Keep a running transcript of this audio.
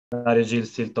Reggie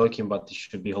is still talking, but it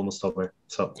should be almost over.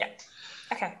 So yeah,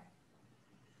 okay.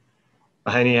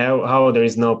 Anyhow, there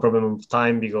is no problem of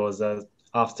time because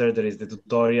after there is the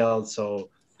tutorial. So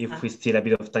if we steal a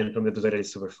bit of time from the tutorial,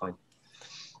 it's super fine.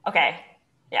 Okay,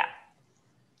 yeah.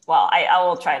 Well, I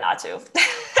will try not to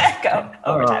go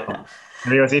over time now.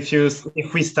 Because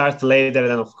if we start later,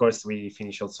 then of course we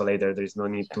finish also later. There is no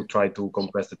need to try to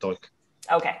compress the talk.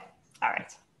 Okay, all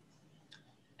right.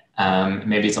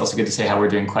 Maybe it's also good to say how we're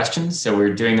doing questions. So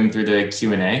we're doing them through the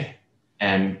Q&A.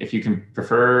 And if you can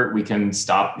prefer, we can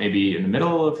stop maybe in the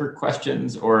middle for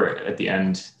questions or at the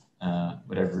end,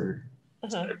 whatever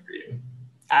is better for you.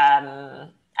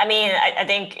 I mean, I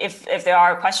think if there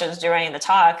are questions during the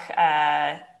talk,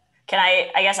 I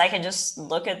guess I can just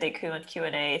look at the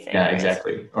Q&A thing. Yeah,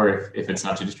 exactly. Or if it's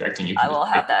not too distracting, you can I will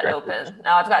have that open.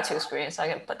 Now I've got two screens, so I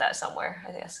can put that somewhere,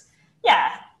 I guess.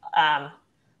 Yeah,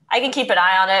 I can keep an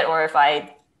eye on it, or if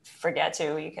I forget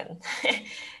to, you can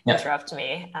interrupt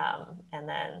me. And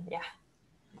then,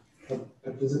 yeah.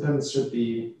 Participants should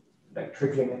be like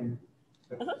trickling in.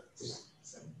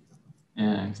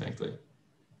 Yeah, exactly.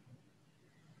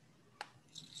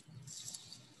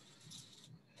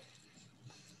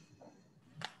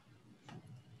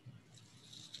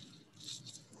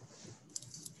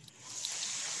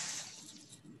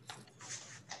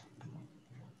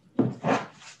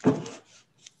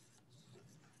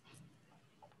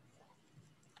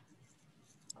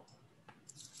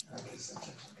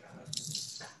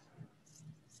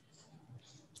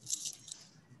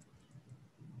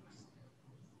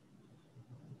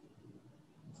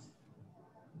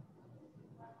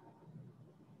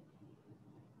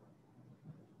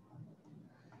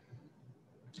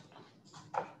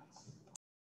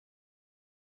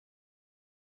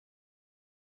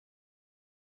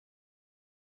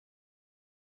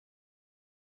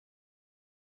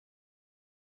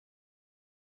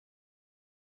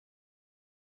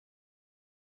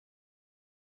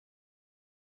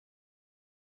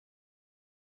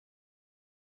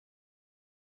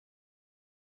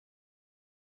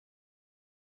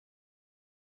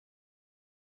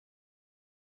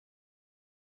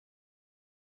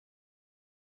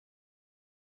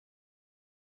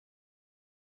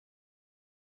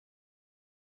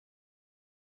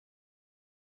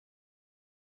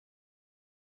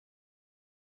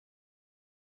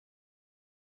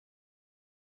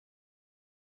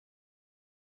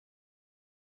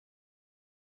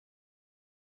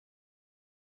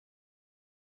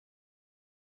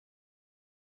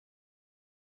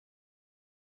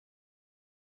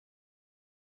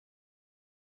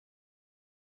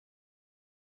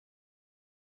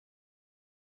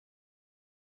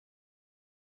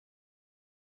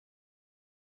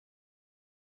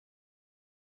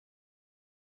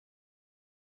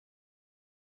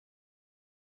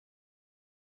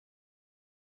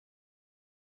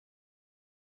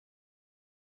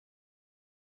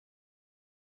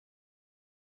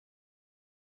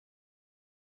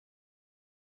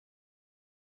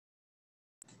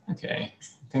 Okay,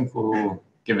 I think we'll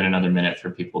give it another minute for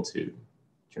people to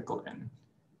trickle in.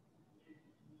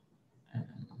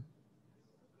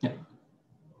 Yeah.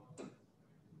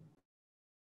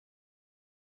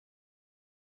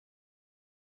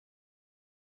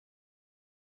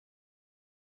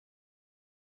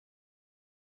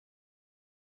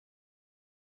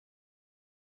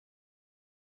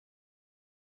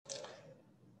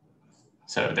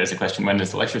 So there's a question, when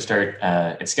does the lecture start?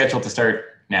 It's scheduled to start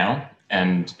now.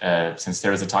 And since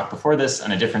there was a talk before this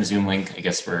on a different Zoom link, I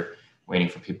guess we're waiting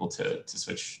for people to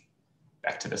switch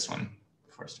back to this one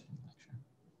before starting.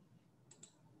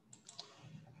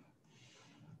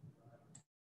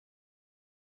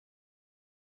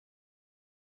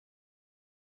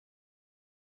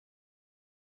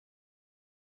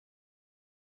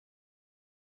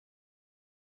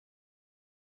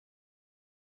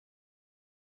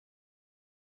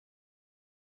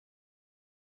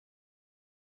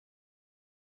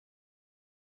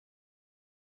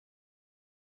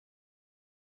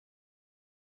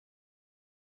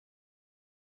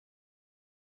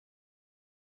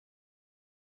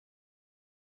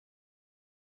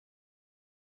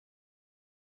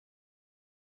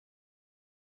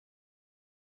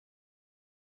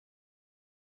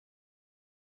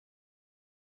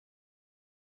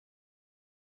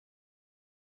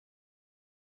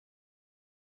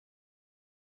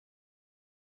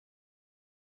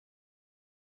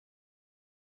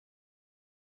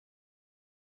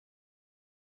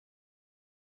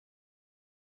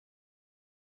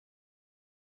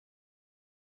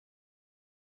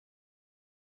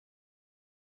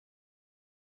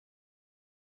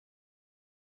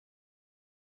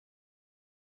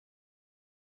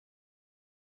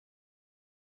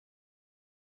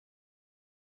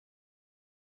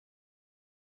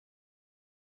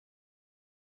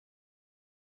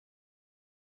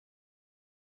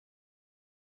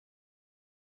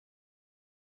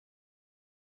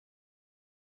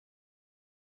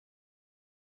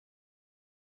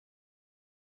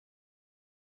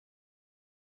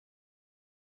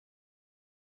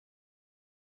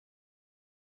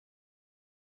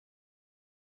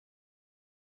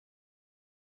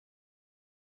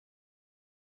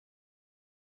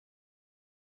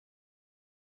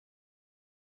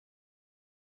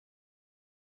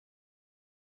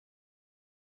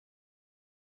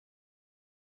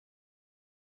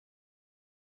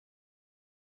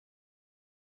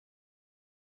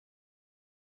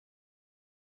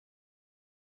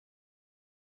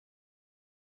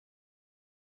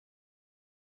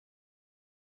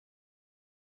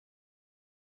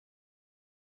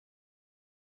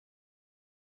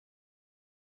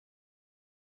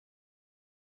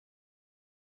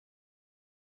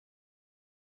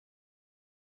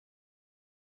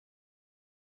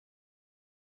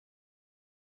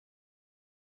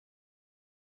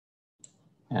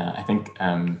 Yeah, I think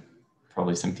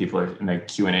probably some people are in the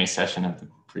Q&A session of the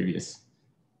previous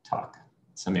talk.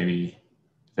 So maybe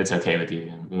if it's okay with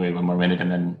you, we wait one more minute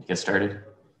and then get started.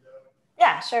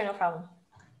 Yeah, sure, no problem.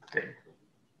 Great.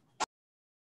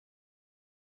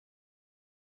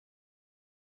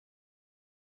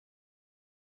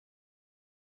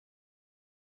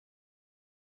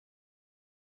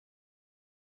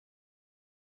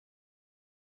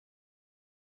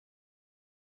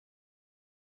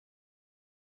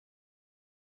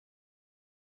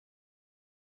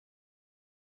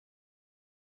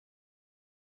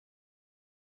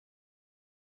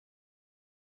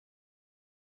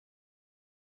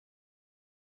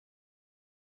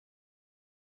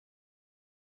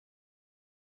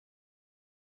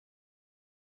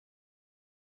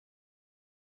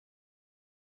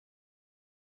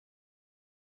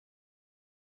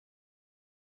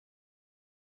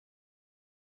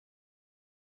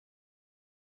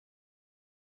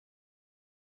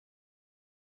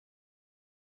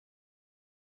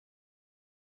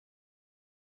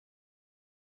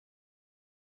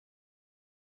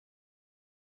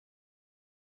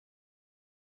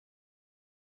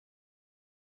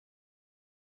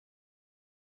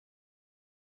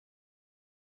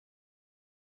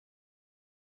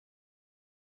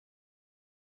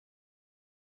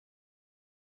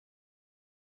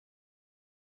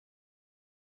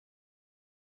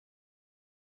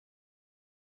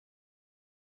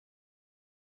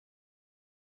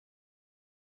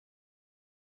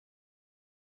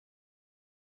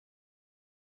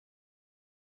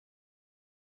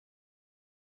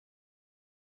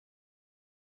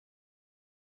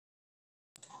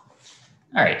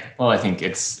 All right, well, I think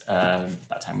it's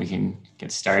about time we can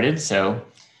get started. So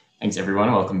thanks everyone,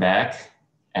 welcome back.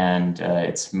 And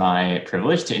it's my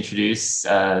privilege to introduce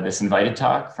this invited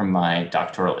talk from my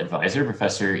doctoral advisor,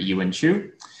 Professor Yiwen Chu.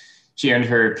 She earned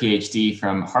her PhD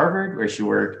from Harvard, where she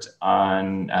worked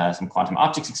on some quantum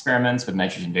optics experiments with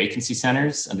nitrogen vacancy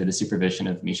centers under the supervision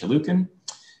of Misha Lukin.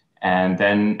 And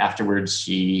then afterwards,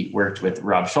 she worked with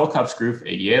Rob Scholkoff's group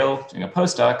at Yale doing a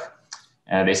postdoc.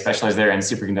 They specialize there in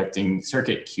superconducting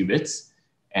circuit qubits.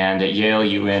 And at Yale,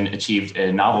 Yiwen achieved a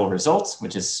novel result,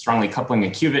 which is strongly coupling a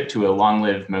qubit to a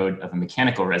long-lived mode of a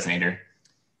mechanical resonator.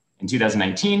 In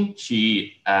 2019,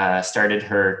 she started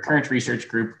her current research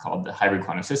group called the Hybrid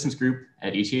Quantum Systems Group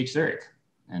at ETH Zurich.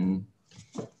 And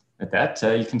with that,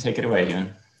 you can take it away,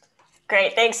 Yiwen.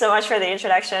 Great, thanks so much for the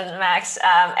introduction, Max.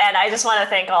 And I just want to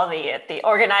thank all the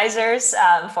organizers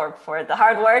for the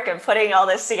hard work and putting all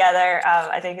this together.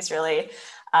 I think it's really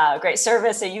a great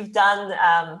service that you've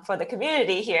done for the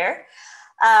community here.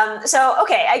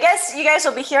 Okay, I guess you guys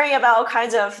will be hearing about all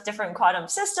kinds of different quantum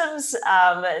systems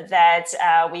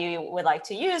that we would like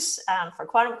to use for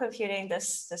quantum computing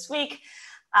this week.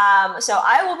 So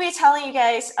I will be telling you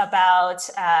guys about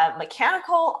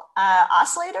mechanical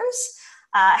oscillators.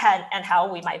 And how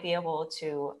we might be able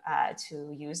to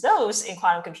use those in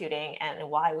quantum computing and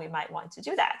why we might want to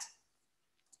do that.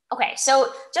 Okay,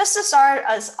 so just to start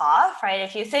us off, right,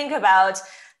 if you think about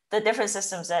the different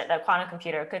systems that a quantum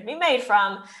computer could be made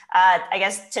from, I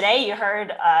guess today you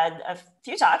heard a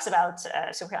few talks about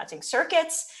superconducting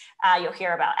circuits. You'll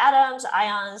hear about atoms,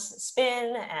 ions,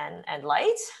 spin, and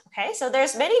light. Okay, so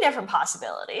there's many different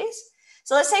possibilities.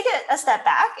 So let's take a step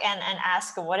back and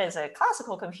ask, what is a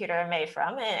classical computer made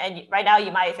from? And right now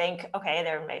you might think, okay,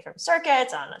 they're made from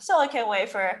circuits on a silicon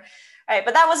wafer, right?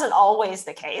 But that wasn't always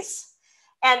the case.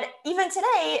 And even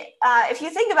today, if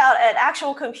you think about an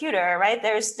actual computer, right,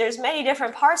 there's many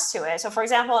different parts to it. So for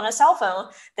example, in a cell phone,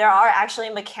 there are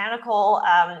actually mechanical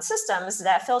systems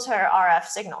that filter RF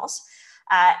signals.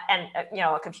 And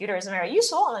a computer isn't very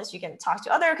useful unless you can talk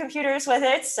to other computers with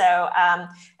it. So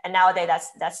and nowadays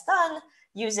that's done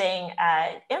using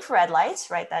infrared lights,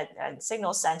 right? That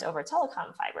signals sent over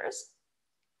telecom fibers.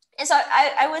 And so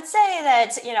I would say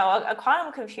that a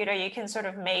quantum computer, you can sort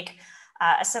of make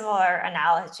a similar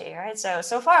analogy, right?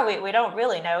 So far we don't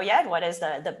really know yet what is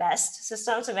the best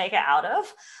system to make it out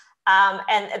of,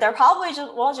 and there probably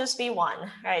won't just be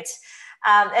one, right?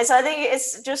 And so I think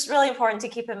it's just really important to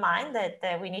keep in mind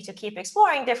that we need to keep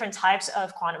exploring different types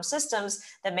of quantum systems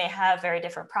that may have very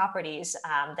different properties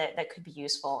that could be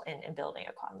useful in building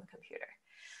a quantum computer.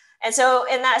 And so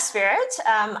in that spirit,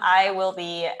 I will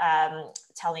be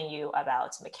telling you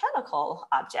about mechanical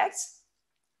objects.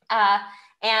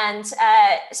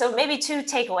 So maybe two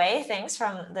takeaway things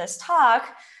from this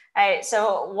talk. Right?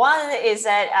 So one is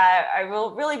that I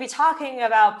will really be talking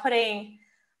about putting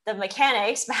the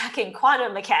mechanics back in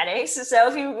quantum mechanics. So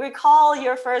if you recall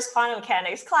your first quantum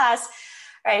mechanics class,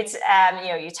 right?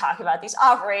 You talk about these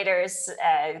operators,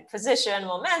 position,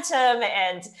 momentum,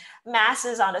 and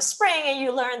masses on a spring, and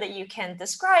you learn that you can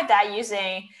describe that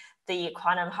using the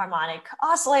quantum harmonic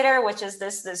oscillator, which is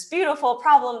this beautiful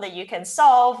problem that you can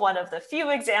solve, one of the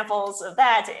few examples of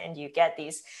that, and you get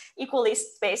these equally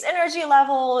spaced energy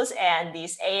levels and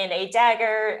these A and A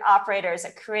dagger operators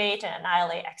that create and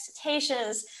annihilate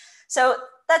excitations. So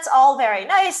that's all very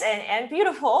nice and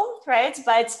beautiful, right?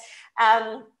 But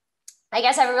I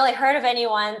guess I haven't really heard of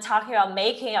anyone talking about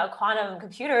making a quantum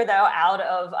computer, though, out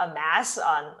of a mass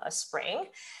on a spring.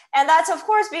 And that's, of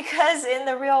course, because in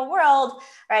the real world,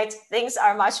 right, things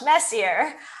are much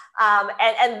messier.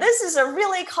 And this is a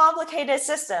really complicated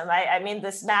system. I mean,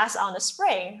 this mass on a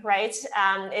spring, right?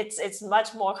 It's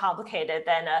much more complicated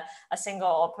than a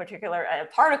single particular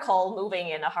particle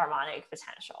moving in a harmonic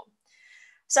potential.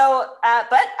 So,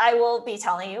 but I will be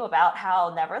telling you about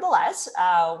how, nevertheless,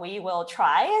 we will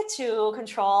try to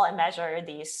control and measure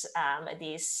these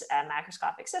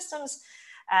macroscopic systems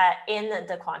in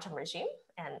the quantum regime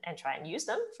and try and use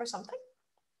them for something.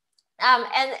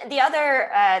 And the other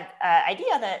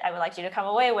idea that I would like you to come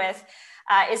away with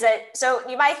is that, so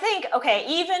you might think, okay,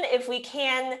 even if we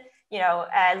can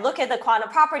look at the quantum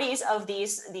properties of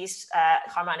these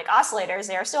harmonic oscillators,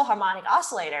 they are still harmonic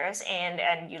oscillators,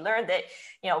 and you learned that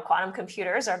quantum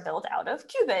computers are built out of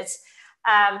qubits.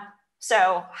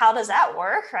 So how does that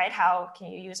work, right? How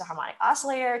can you use a harmonic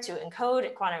oscillator to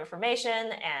encode quantum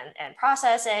information and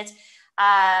process it?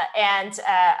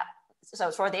 So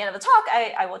toward the end of the talk,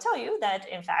 I will tell you that,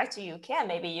 in fact, you can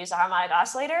maybe use a harmonic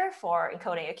oscillator for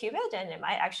encoding a qubit, and it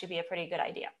might actually be a pretty good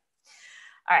idea.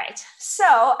 All right,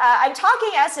 so I'm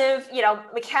talking as if,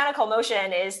 mechanical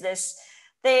motion is this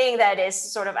thing that is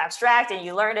sort of abstract and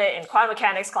you learned it in quantum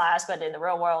mechanics class, but in the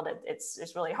real world,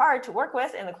 it's really hard to work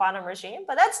with in the quantum regime,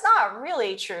 but that's not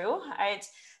really true, right?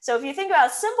 So if you think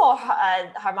about simple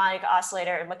harmonic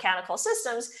oscillator mechanical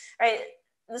systems, right,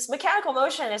 this mechanical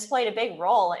motion has played a big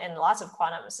role in lots of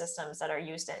quantum systems that are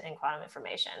used in quantum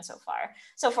information so far.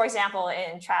 So for example,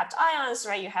 in trapped ions,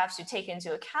 right, you have to take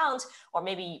into account or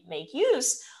maybe make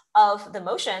use of the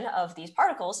motion of these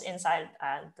particles inside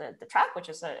the trap, which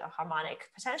is a harmonic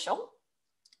potential.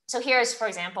 So here's, for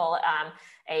example,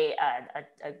 a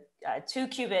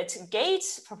 2-qubit gate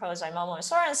proposed by Momo and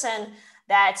Sorensen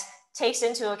that takes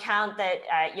into account that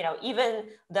even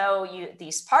though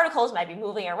these particles might be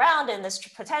moving around in this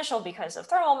potential because of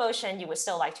thermal motion, you would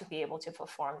still like to be able to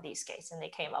perform these gates, and they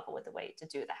came up with a way to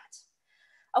do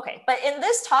that. Okay, but in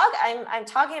this talk, I'm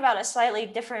talking about a slightly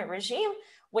different regime,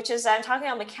 which is I'm talking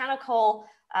about mechanical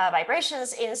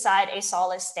vibrations inside a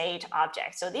solid state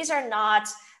object. So these are not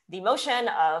the motion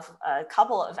of a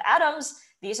couple of atoms.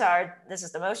 This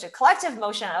is the collective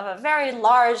motion of a very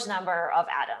large number of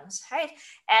atoms, right?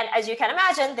 And as you can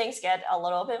imagine, things get a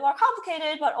little bit more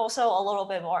complicated, but also a little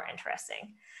bit more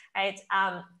interesting, right?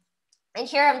 And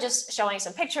here I'm just showing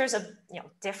some pictures of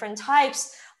different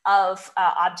types of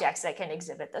objects that can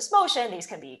exhibit this motion. These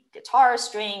can be guitar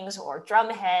strings or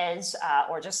drum heads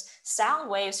or just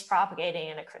sound waves propagating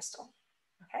in a crystal,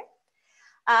 okay?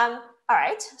 All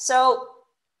right, so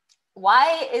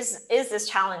why is this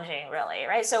challenging, really,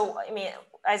 right? So, I mean,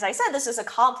 as I said, this is a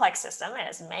complex system. It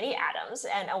has many atoms.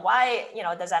 And why,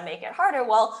 does that make it harder?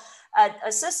 Well,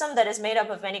 a system that is made up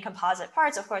of many composite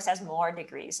parts, of course, has more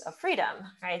degrees of freedom,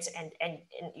 right? And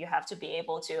you have to be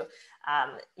able to,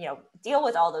 deal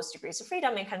with all those degrees of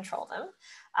freedom and control them,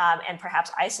 and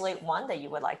perhaps isolate one that you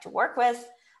would like to work with.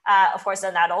 Of course,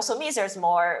 then that also means there's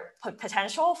more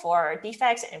potential for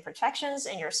defects and imperfections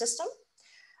in your system.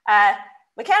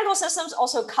 Mechanical systems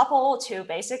also couple to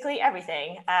basically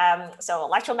everything. So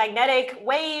electromagnetic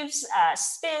waves,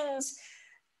 spins,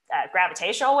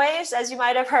 gravitational waves, as you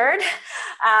might have heard.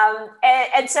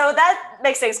 And so that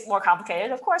makes things more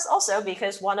complicated, of course, also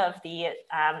because one of the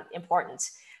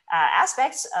important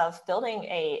aspects of building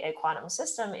a quantum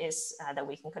system is that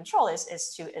we can control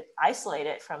is to isolate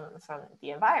it from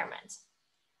the environment.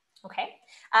 Okay,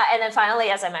 and then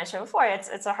finally, as I mentioned before,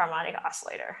 it's a harmonic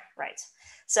oscillator, right?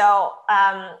 So,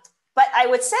 but I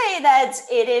would say that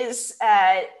it is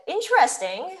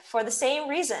interesting for the same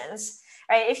reasons,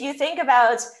 right? If you think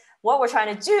about what we're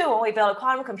trying to do when we build a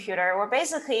quantum computer, we're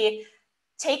basically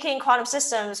taking quantum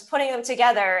systems, putting them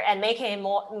together, and making a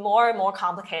more and more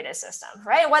complicated system,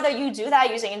 right? Whether you do that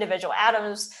using individual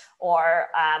atoms or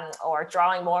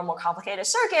drawing more and more complicated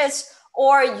circuits,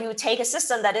 or you take a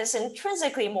system that is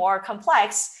intrinsically more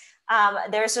complex,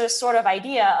 there's a sort of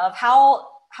idea of how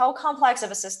complex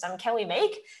of a system can we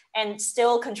make and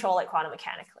still control it quantum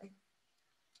mechanically.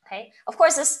 Okay, of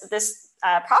course, this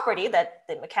property that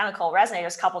the mechanical resonator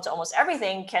is coupled to almost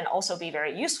everything can also be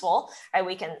very useful. Right?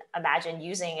 We can imagine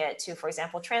using it to, for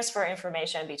example, transfer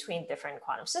information between different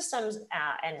quantum systems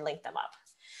and link them up.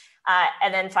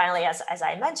 And then finally, as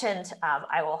I mentioned,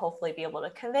 I will hopefully be able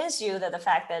to convince you that the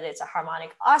fact that it's a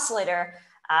harmonic oscillator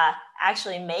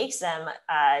actually makes them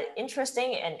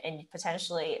interesting and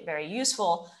potentially very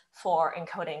useful for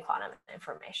encoding quantum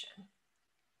information.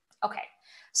 Okay,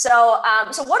 so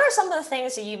what are some of the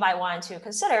things that you might want to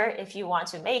consider if you want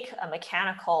to make a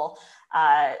mechanical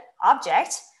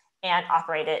object and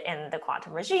operate it in the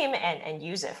quantum regime and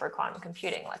use it for quantum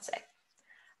computing, let's say?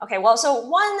 Okay, well, so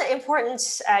one important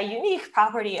unique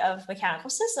property of mechanical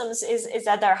systems is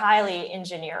that they're highly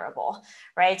engineerable,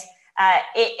 right?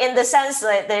 In the sense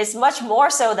that it's much more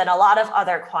so than a lot of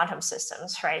other quantum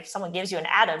systems, right? If someone gives you an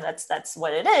atom, that's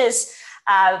what it is.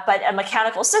 But a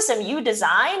mechanical system, you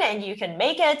design and you can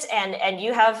make it, and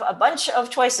you have a bunch of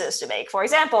choices to make. For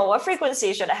example, what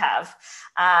frequency should it have?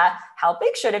 How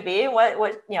big should it be?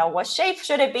 What shape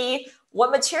should it be?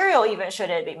 What material even should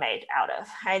it be made out of,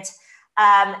 right?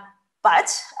 But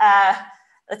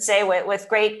let's say with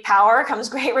great power comes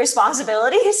great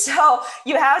responsibility. So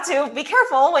you have to be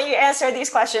careful when you answer these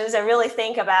questions and really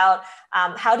think about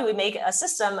how do we make a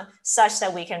system such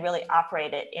that we can really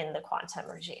operate it in the quantum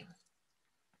regime.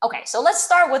 Okay, so let's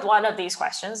start with one of these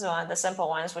questions, one of the simple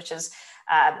ones, which is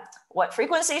what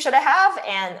frequency should it have?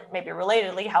 And maybe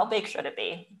relatedly, how big should it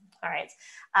be? All right.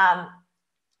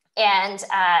 And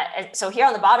so here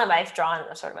on the bottom, I've drawn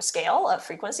a sort of a scale of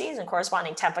frequencies and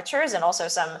corresponding temperatures, and also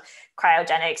some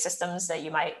cryogenic systems that you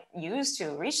might use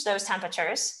to reach those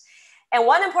temperatures. And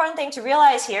one important thing to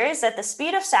realize here is that the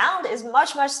speed of sound is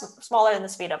much, much smaller than the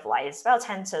speed of light. It's about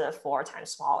 10 to the 4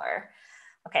 times smaller.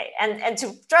 Okay, and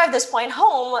to drive this point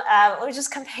home, let me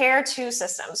just compare two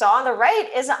systems. So on the right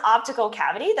is an optical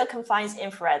cavity that confines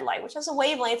infrared light, which has a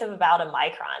wavelength of about a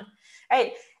micron,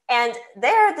 right? And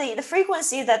there, the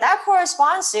frequency that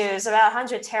corresponds to is about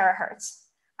 100 terahertz,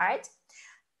 all right?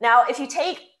 Now, if you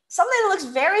take something that looks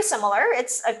very similar,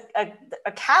 it's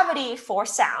a cavity for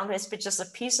sound. It's just a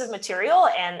piece of material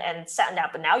and sound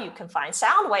out, but now you can find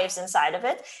sound waves inside of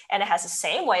it, and it has the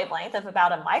same wavelength of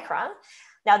about a micron.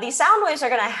 Now, these sound waves are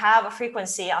gonna have a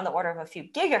frequency on the order of a few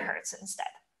gigahertz instead,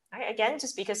 right? Again,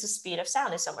 just because the speed of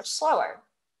sound is so much slower.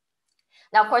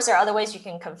 Now, of course, there are other ways you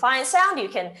can confine sound. You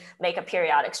can make a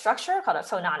periodic structure called a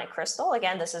phononic crystal.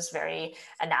 Again, this is very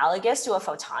analogous to a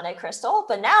photonic crystal.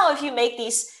 But now if you make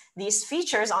these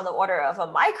features on the order of a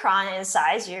micron in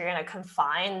size, you're going to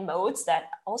confine modes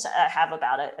that also have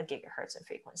about a gigahertz in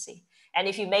frequency. And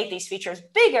if you make these features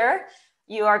bigger,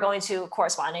 you are going to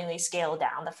correspondingly scale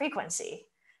down the frequency,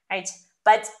 right?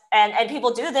 But and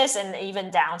people do this, and even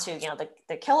down to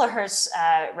the kilohertz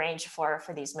range for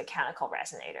these mechanical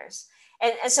resonators.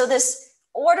 And so this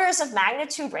orders of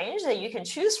magnitude range that you can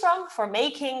choose from for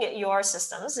making your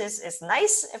systems is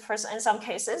nice in some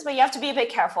cases, but you have to be a bit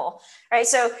careful, right?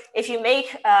 So if you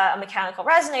make a mechanical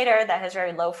resonator that has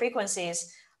very low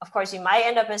frequencies, of course, you might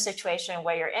end up in a situation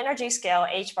where your energy scale,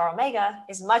 h bar omega,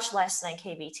 is much less than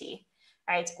kBT,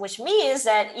 right? Which means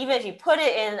that even if you put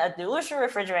it in a dilution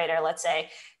refrigerator, let's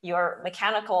say, your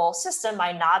mechanical system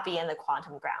might not be in the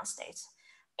quantum ground state.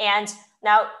 And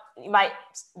now you might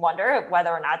wonder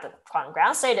whether or not the quantum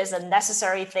ground state is a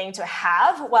necessary thing to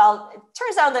have. Well, it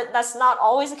turns out that that's not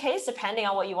always the case, depending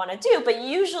on what you want to do, but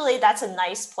usually that's a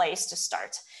nice place to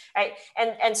start, right?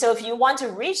 And so if you want to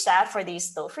reach that for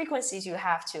these low frequencies, you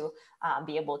have to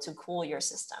be able to cool your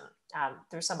system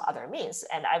through some other means.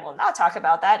 And I will not talk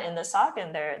about that in this talk.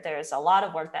 And there's a lot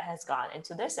of work that has gone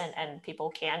into this, and people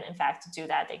can, in fact, do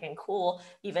that. They can cool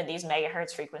even these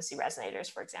megahertz frequency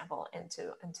resonators, for example,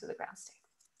 into the ground state.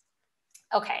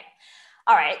 Okay.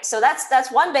 All right, so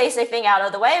that's one basic thing out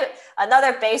of the way.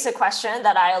 Another basic question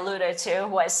that I alluded to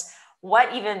was,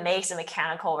 what even makes a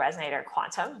mechanical resonator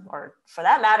quantum? Or for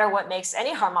that matter, what makes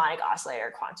any harmonic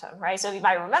oscillator quantum, right? So you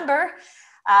might remember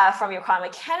from your quantum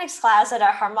mechanics class that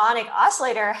a harmonic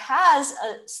oscillator has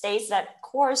states that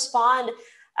correspond,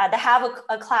 that have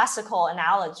a classical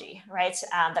analogy, right?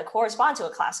 That correspond to a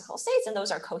classical states, and those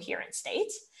are coherent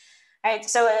states, right?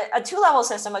 So a two-level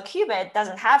system, a qubit,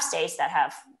 doesn't have states that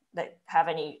have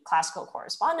any classical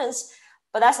correspondence,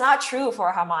 but that's not true for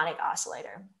a harmonic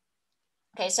oscillator.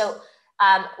 Okay, so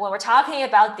when we're talking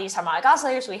about these harmonic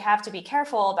oscillators, we have to be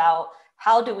careful about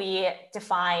how do we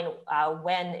define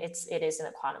when it is in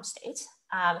a quantum state.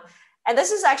 And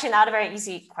this is actually not a very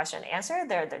easy question to answer.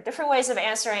 There are different ways of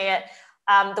answering it.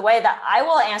 The way that I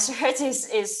will answer it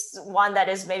is one that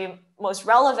is maybe most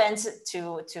relevant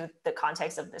to the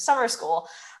context of the summer school,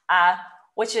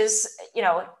 which is,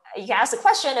 you can ask the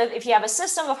question of if you have a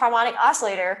system of harmonic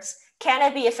oscillators, can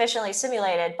it be efficiently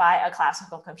simulated by a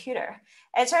classical computer?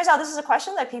 And it turns out this is a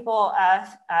question that people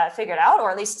figured out,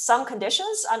 or at least some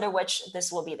conditions under which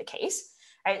this will be the case.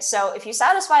 Right? So if you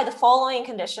satisfy the following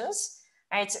conditions,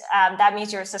 right, that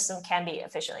means your system can be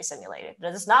efficiently simulated. But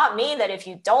it does not mean that if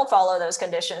you don't follow those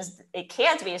conditions, it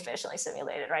can't be efficiently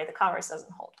simulated, right? The converse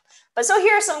doesn't hold. But so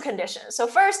here are some conditions. So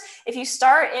first, if you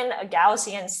start in a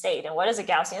Gaussian state, and what is a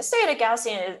Gaussian state? A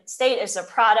Gaussian state is a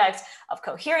product of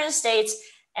coherent states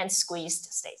and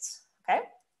squeezed states, okay?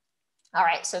 All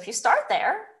right, so if you start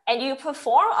there and you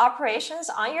perform operations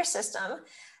on your system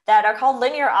that are called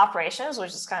linear operations,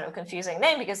 which is kind of a confusing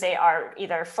name because they are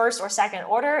either first or second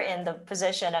order in the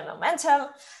position and momentum.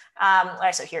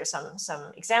 So here's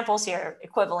some examples here.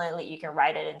 Equivalently, you can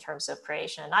write it in terms of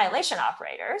creation annihilation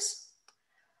operators.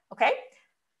 Okay.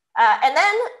 And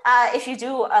then if you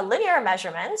do a linear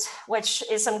measurement, which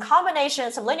is some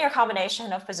linear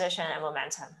combination of position and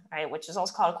momentum, right, which is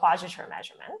also called a quadrature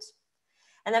measurement.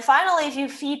 And then finally, if you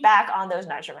feed back on those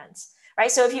measurements, right?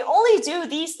 So if you only do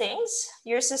these things,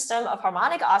 your system of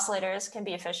harmonic oscillators can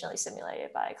be efficiently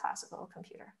simulated by a classical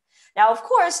computer. Now, of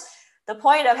course, the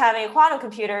point of having a quantum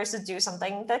computer is to do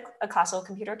something that a classical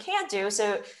computer can't do.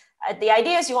 So the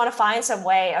idea is you want to find some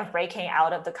way of breaking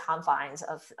out of the confines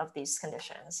of these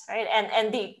conditions, right?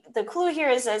 And the clue here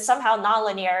is that somehow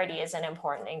nonlinearity is an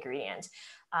important ingredient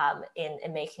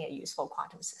in making a useful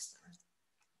quantum system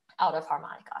out of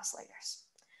harmonic oscillators.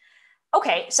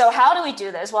 Okay, so how do we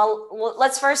do this? Well,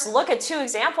 let's first look at two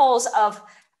examples of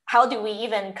how do we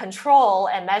even control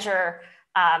and measure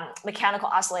mechanical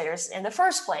oscillators in the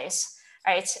first place,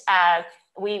 right?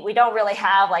 We don't really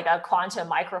have like a quantum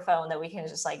microphone that we can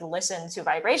just like listen to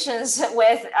vibrations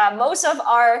with. Most of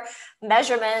our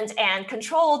measurement and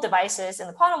control devices in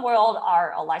the quantum world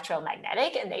are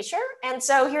electromagnetic in nature. And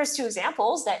so here's two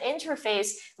examples that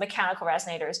interface mechanical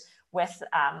resonators with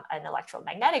an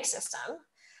electromagnetic system.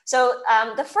 So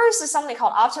the first is something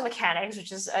called optomechanics,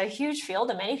 which is a huge field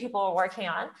that many people are working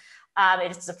on.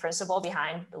 It's the principle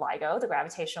behind LIGO, the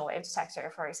gravitational wave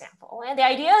detector, for example. And the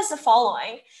idea is the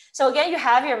following. So again, you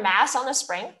have your mass on the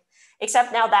spring,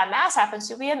 except now that mass happens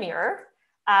to be a mirror.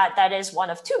 That is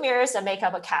one of two mirrors that make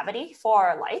up a cavity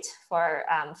for light, for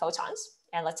photons.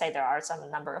 And let's say there are some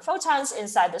number of photons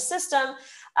inside the system,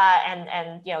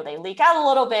 and you know, they leak out a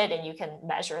little bit, and you can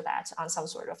measure that on some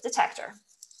sort of detector.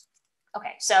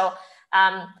 Okay, so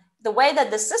the way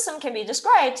that the system can be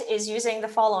described is using the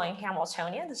following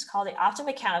Hamiltonian. This is called the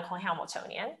optomechanical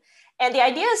Hamiltonian. And the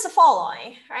idea is the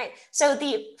following, right? So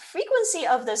the frequency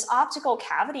of this optical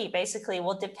cavity basically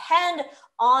will depend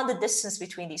on the distance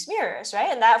between these mirrors, right?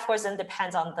 And that, of course, then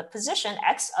depends on the position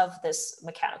x of this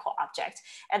mechanical object.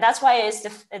 And that's why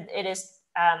it is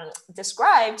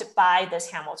described by this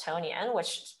Hamiltonian,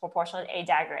 which is proportional to a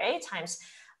dagger a times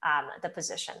the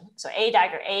position. So a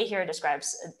dagger a here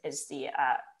describes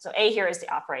so a here is the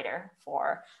operator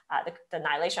for the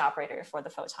annihilation operator for the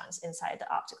photons inside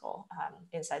the optical,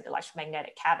 inside the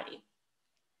electromagnetic cavity.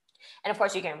 And of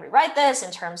course, you can rewrite this in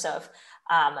terms of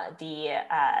the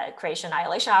creation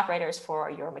annihilation operators for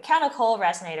your mechanical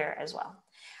resonator as well.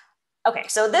 Okay,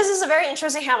 so this is a very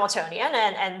interesting Hamiltonian,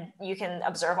 and you can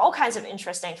observe all kinds of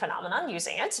interesting phenomena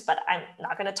using it, but I'm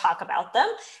not going to talk about them.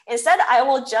 Instead, I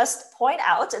will just point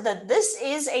out that this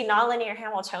is a nonlinear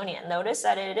Hamiltonian. Notice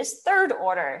that it is third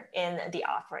order in the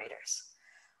operators.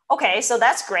 Okay, so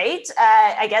that's great.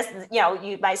 I guess, you know,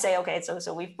 you might say, okay,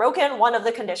 so we've broken one of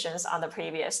the conditions on the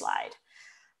previous slide.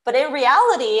 But in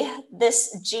reality,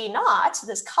 this G naught,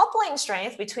 this coupling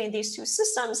strength between these two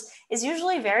systems, is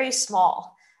usually very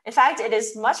small. In fact, it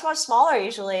is much, much smaller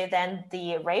usually than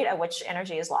the rate at which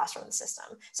energy is lost from the system.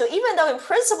 So even though in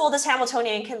principle, this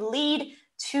Hamiltonian can lead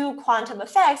to quantum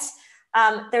effects,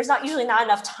 there's usually not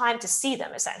enough time to see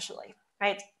them essentially,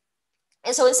 right?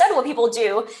 And so instead what people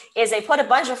do is they put a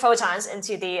bunch of photons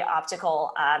into the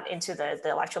optical, into the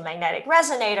electromagnetic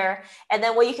resonator. And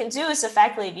then what you can do is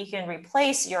effectively, you can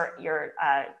replace your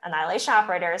annihilation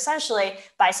operator essentially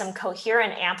by some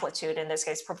coherent amplitude, in this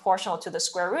case, proportional to the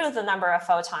square root of the number of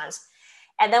photons.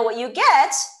 And then what you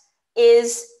get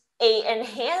is an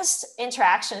enhanced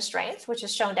interaction strength, which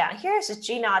is shown down here. So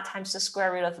G naught times the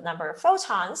square root of the number of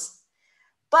photons.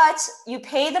 But you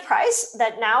pay the price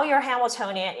that now your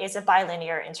Hamiltonian is a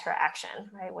bilinear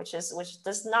interaction, right? Which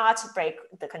does not break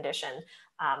the condition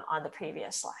on the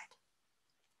previous slide.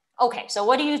 Okay, so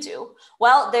what do you do?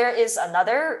 Well, there is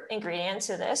another ingredient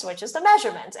to this, which is the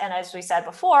measurement. And as we said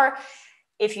before,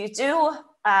 if you do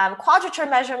quadrature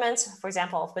measurements, for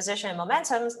example, of position and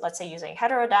momentum, let's say using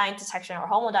heterodyne detection or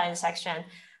homodyne detection,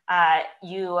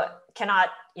 you cannot,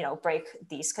 break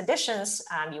these conditions.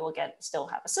 You will still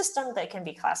have a system that can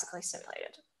be classically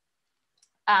simulated.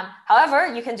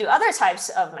 However, you can do other types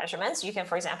of measurements. You can,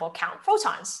 for example, count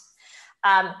photons.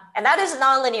 And that is a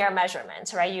nonlinear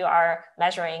measurement, right? You are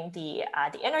measuring the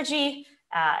energy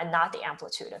and not the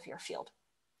amplitude of your field.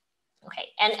 Okay,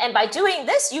 and by doing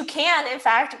this, you can, in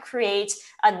fact, create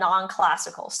a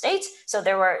non-classical state. So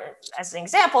there were, as an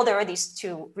example, there were these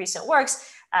two recent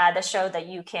works that showed that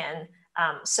you can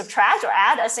subtract or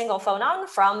add a single phonon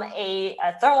from a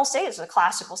thermal state, it's a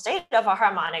classical state of a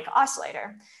harmonic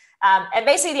oscillator. And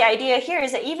basically the idea here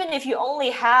is that even if you only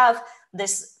have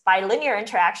this bilinear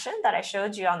interaction that I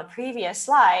showed you on the previous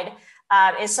slide,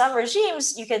 in some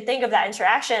regimes, you can think of that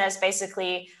interaction as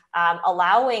basically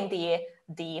allowing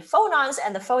the phonons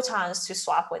and the photons to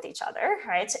swap with each other,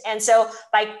 right? And so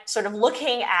by sort of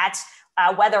looking at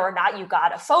whether or not you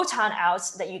got a photon out,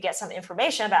 that you get some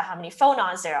information about how many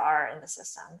phonons there are in the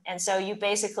system. And so you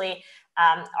basically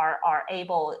are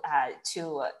able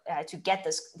to get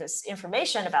this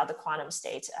information about the quantum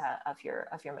state of your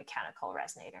mechanical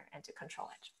resonator and to control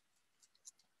it.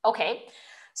 Okay.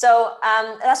 So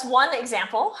that's one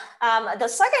example. The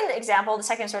second example, the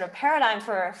second sort of paradigm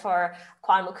for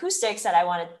quantum acoustics that I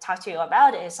want to talk to you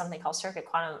about is something called circuit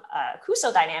quantum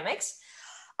acoustodynamics,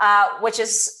 which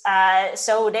is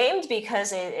so named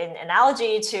because in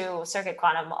analogy to circuit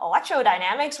quantum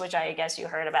electrodynamics, which I guess you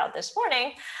heard about this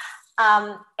morning,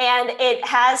 and it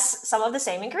has some of the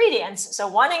same ingredients. So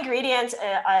one ingredient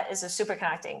is a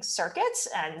superconducting circuit,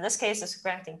 and in this case, a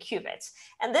superconducting qubit.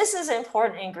 And this is an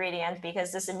important ingredient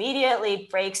because this immediately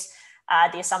breaks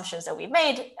the assumptions that we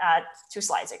made 2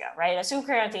 slides ago, right? A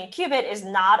superconducting qubit is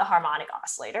not a harmonic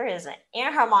oscillator. It is an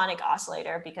anharmonic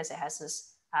oscillator because it has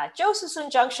this Josephson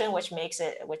junction, which is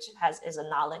a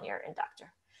nonlinear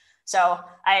inductor. So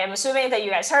I am assuming that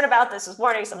you guys heard about this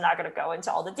morning, so I'm not going to go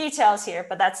into all the details here,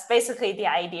 but that's basically the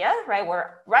idea, right?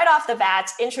 We're right off the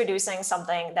bat introducing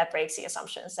something that breaks the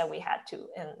assumptions that we had to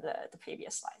in the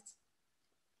previous slides.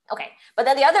 Okay, but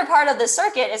then the other part of the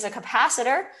circuit is a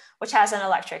capacitor, which has an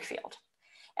electric field.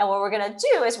 And what we're going to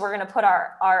do is we're going to put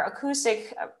our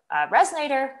acoustic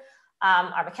resonator,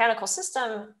 our mechanical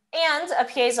system, and a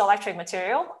piezoelectric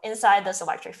material inside this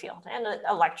electric field. And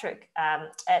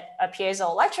a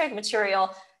piezoelectric material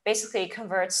basically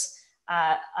converts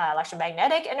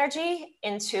electromagnetic energy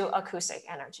into acoustic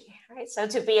energy, right? So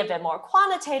to be a bit more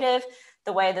quantitative,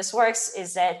 the way this works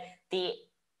is that the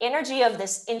energy of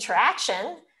this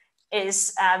interaction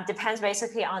depends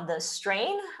basically on the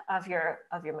strain of your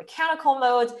mechanical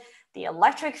mode, the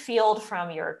electric field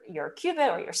from your qubit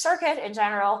or your circuit in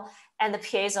general, and the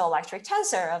piezoelectric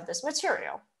tensor of this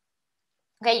material.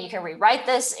 Okay, you can rewrite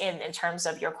this in terms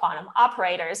of your quantum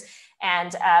operators,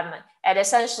 and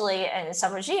essentially in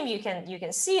some regime you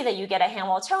can see that you get a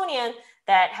Hamiltonian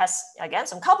that has, again,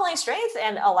 some coupling strength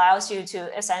and allows you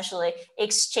to essentially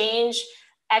exchange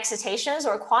excitations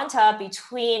or quanta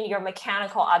between your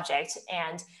mechanical object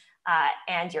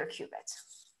and your qubit.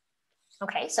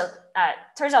 Okay, so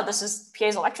turns out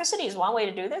piezoelectricity is one way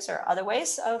to do this, or other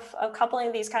ways of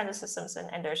coupling these kinds of systems,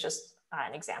 and there's just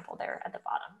an example there at the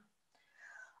bottom.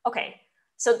 Okay,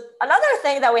 so another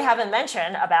thing that we haven't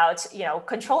mentioned about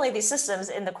controlling these systems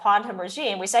in the quantum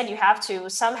regime, we said you have to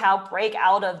somehow break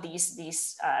out of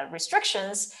these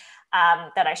restrictions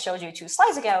that I showed you 2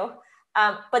 slides ago.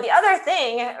 But the other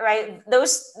thing, right,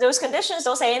 those conditions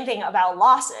don't say anything about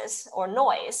losses or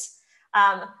noise.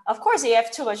 Of course, if you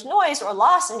have too much noise or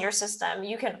loss in your system,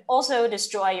 you can also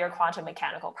destroy your quantum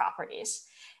mechanical properties.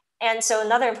 And so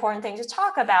another important thing to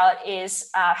talk about is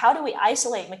how do we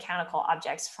isolate mechanical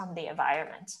objects from the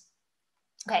environment?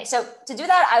 Okay, so to do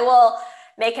that, I will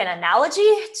make an analogy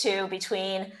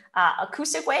between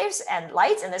acoustic waves and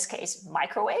light, in this case,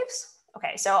 microwaves.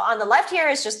 Okay, so on the left here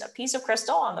is just a piece of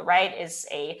crystal. On the right is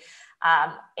a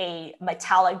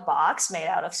metallic box made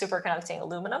out of superconducting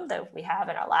aluminum that we have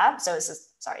in our lab. So this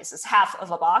is half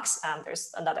of a box.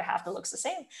 There's another half that looks the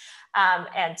same.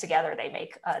 And together they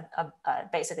make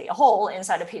basically a hole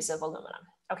inside a piece of aluminum.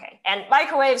 Okay, and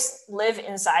microwaves live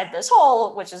inside this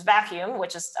hole, which is vacuum,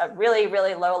 which is a really,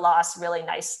 really low loss, really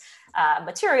nice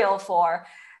material for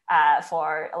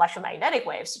electromagnetic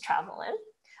waves to travel in.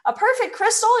 A perfect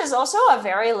crystal is also a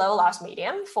very low loss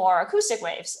medium for acoustic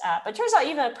waves, but it turns out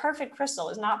even a perfect crystal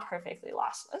is not perfectly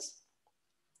lossless.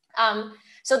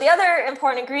 So the other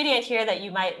important ingredient here that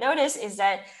you might notice is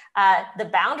that the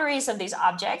boundaries of these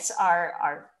objects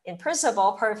are in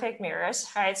principle perfect mirrors,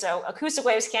 right? So acoustic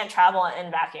waves can't travel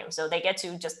in vacuum, so they get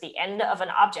to just the end of an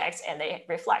object and they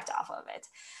reflect off of it.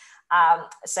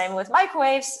 Same with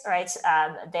microwaves, right?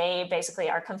 They basically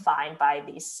are confined by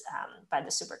these by the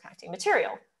superconducting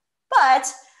material.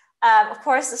 But of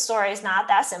course, the story is not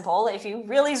that simple. If you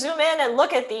really zoom in and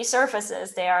look at these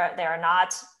surfaces, they are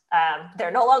not.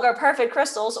 They're no longer perfect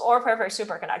crystals or perfect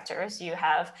superconductors. You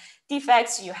have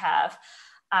defects. You have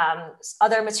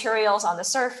other materials on the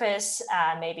surface,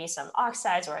 maybe some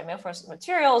oxides or amorphous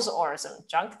materials or some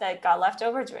junk that got left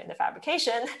over during the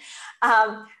fabrication.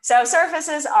 So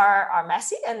surfaces are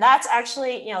messy, and that's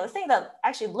actually, the thing that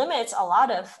actually limits a lot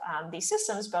of these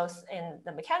systems, both in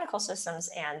the mechanical systems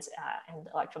and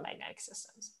electromagnetic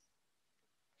systems.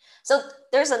 So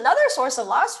there's another source of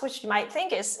loss, which you might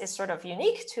think is sort of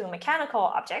unique to mechanical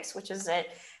objects, which is that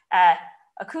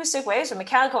acoustic waves or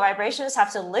mechanical vibrations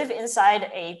have to live inside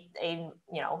a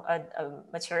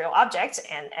material object,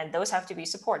 and those have to be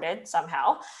supported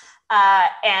somehow.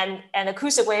 And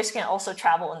acoustic waves can also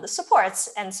travel in the supports.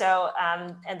 And so,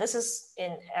 and this is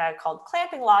called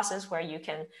clamping losses, where you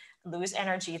can lose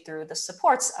energy through the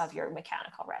supports of your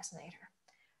mechanical resonator.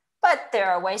 But there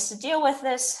are ways to deal with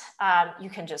this. You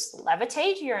can just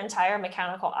levitate your entire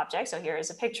mechanical object. So here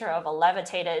is a picture of a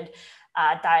levitated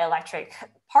dielectric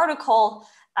particle.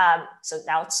 So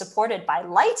now it's supported by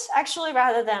light, actually,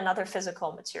 rather than another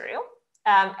physical material.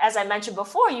 As I mentioned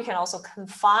before, you can also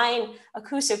confine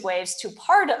acoustic waves to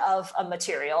part of a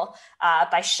material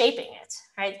by shaping it,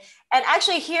 right? And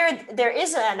actually here, there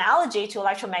is an analogy to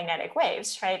electromagnetic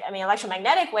waves, right? I mean,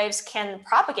 electromagnetic waves can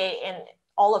propagate in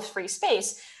all of free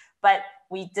space, but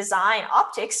we design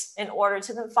optics in order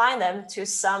to confine them to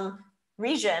some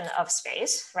region of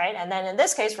space, right? And then in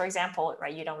this case, for example,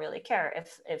 right, you don't really care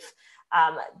if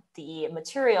the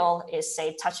material is,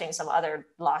 say, touching some other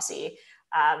lossy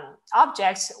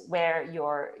objects where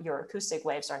your acoustic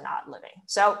waves are not living.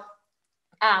 So,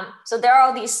 so there are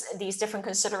all these different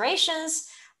considerations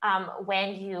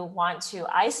when you want to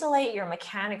isolate your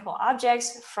mechanical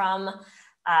objects from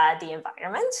the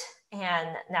environment.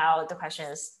 And now the question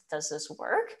is, does this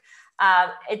work?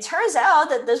 It turns out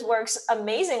that this works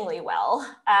amazingly well.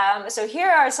 So here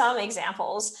are some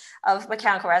examples of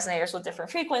mechanical resonators with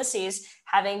different frequencies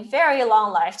having very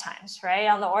long lifetimes, right?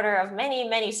 On the order of many,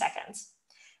 many seconds.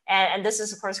 And this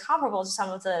is, of course, comparable to some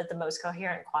of the most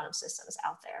coherent quantum systems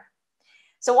out there.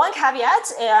 So one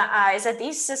caveat is that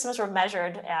these systems were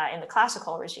measured in the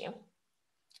classical regime.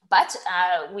 But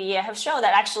we have shown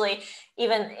that actually,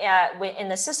 even in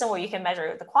the system where you can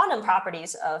measure the quantum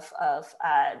properties of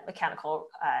mechanical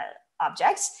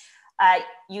objects,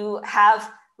 you have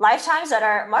lifetimes that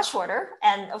are much shorter.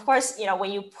 And of course,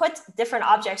 when you put different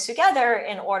objects together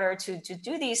in order to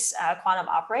do these quantum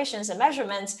operations and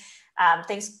measurements,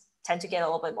 things tend to get a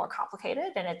little bit more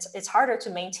complicated, and it's harder to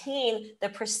maintain the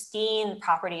pristine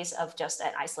properties of just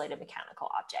an isolated mechanical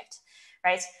object,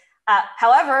 right?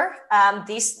 However,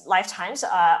 these lifetimes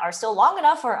are still long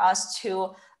enough for us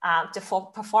to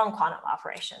perform quantum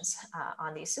operations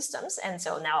on these systems. And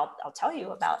so now I'll tell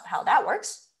you about how that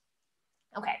works.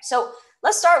 Okay, so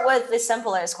let's start with the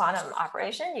simplest quantum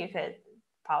operation you could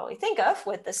probably think of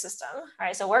with the system. All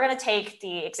right, so we're going to take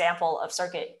the example of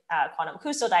circuit quantum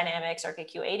acousto-dynamics, circuit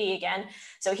Q80 again.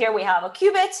 So here we have a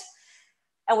qubit,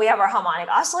 and we have our harmonic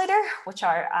oscillator, which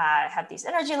have these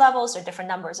energy levels or different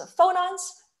numbers of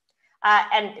phonons.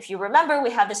 And if you remember,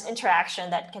 we have this interaction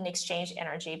that can exchange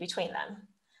energy between them.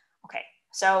 Okay,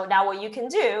 so now what you can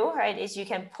do, right, is you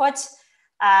can put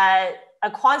a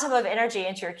quantum of energy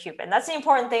into your qubit. And that's the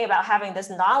important thing about having this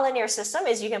nonlinear system,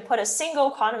 is you can put a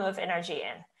single quantum of energy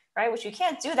in, right? Which you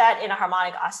can't do that in a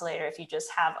harmonic oscillator if you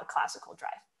just have a classical drive.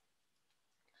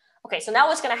 Okay, so now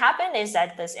what's going to happen is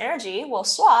that this energy will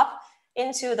swap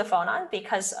into the phonon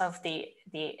because of the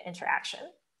interaction.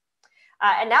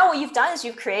 And now what you've done is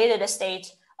you've created a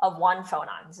state of one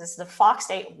phonon. This is the Fock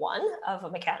state 1 of a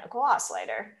mechanical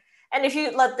oscillator. And if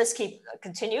you let this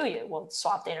continue, you will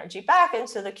swap the energy back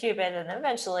into the qubit, and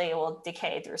eventually it will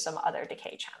decay through some other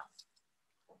decay channel.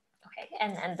 Okay,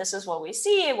 and this is what we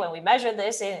see when we measure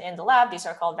this in the lab. These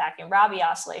are called vacuum-Rabi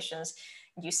oscillations.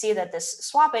 You see that this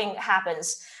swapping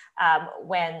happens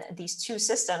when these two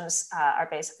systems are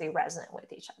basically resonant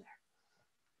with each other.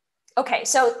 Okay,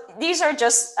 so these are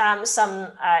just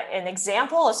an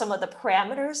example of some of the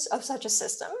parameters of such a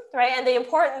system, right? And the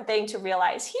important thing to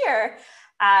realize here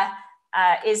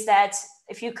is that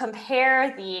if you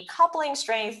compare the coupling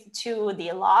strength to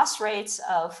the loss rates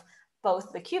of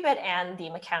both the qubit and the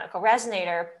mechanical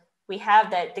resonator, we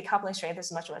have that the coupling strength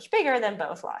is much, much bigger than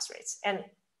both loss rates. And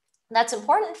that's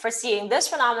important for seeing this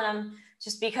phenomenon,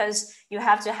 just because you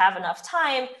have to have enough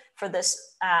time for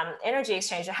this energy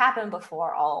exchange to happen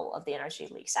before all of the energy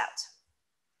leaks out.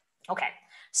 Okay,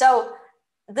 so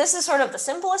this is sort of the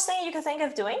simplest thing you can think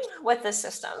of doing with this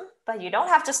system, but you don't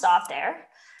have to stop there,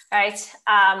 right?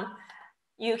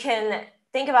 You can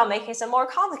think about making some more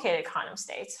complicated quantum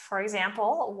states. For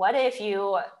example, what if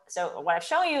you, so what I've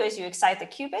shown you is you excite the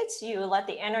qubits, you let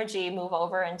the energy move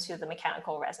over into the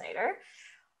mechanical resonator.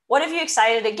 What if you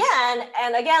excite it again,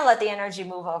 and again, let the energy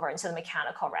move over into the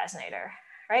mechanical resonator,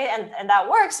 right? And that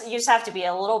works. You just have to be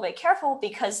a little bit careful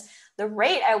because the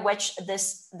rate at which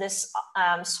this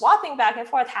swapping back and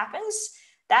forth happens,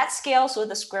 that scales with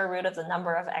the square root of the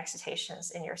number of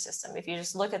excitations in your system. If you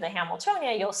just look at the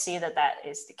Hamiltonian, you'll see that that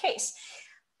is the case.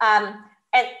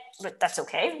 But that's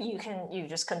okay. You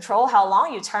just control how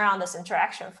long you turn on this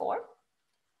interaction for.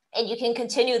 And you can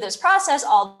continue this process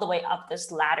all the way up this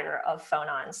ladder of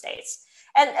phonon states.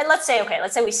 And let's say, okay,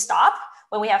 let's say we stop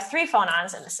when we have 3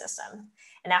 phonons in the system.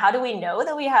 And now how do we know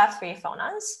that we have 3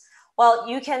 phonons? Well,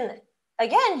 you can,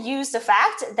 again, use the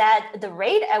fact that the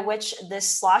rate at which this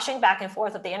sloshing back and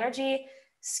forth of the energy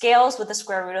scales with the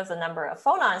square root of the number of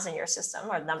phonons in your system,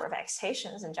 or the number of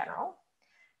excitations in general,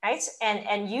 right?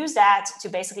 And use that to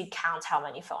basically count how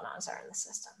many phonons are in the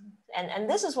system. And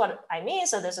this is what I mean.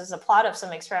 So this is a plot of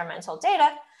some experimental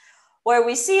data where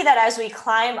we see that as we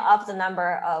climb up the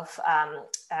number of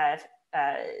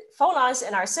phonons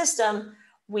in our system,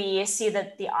 we see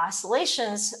that the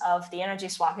oscillations of the energy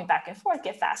swapping back and forth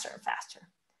get faster and faster.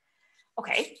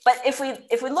 Okay, but if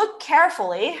we look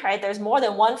carefully, right, there's more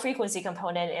than one frequency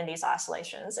component in these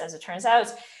oscillations, as it turns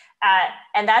out,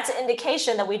 and that's an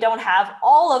indication that we don't have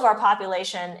all of our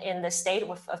population in the state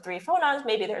of 3 phonons.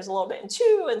 Maybe there's a little bit in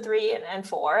 2 and 3 and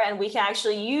 4, and we can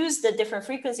actually use the different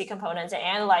frequency components to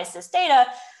analyze this data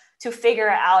to figure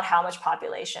out how much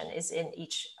population is in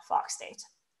each Fock state.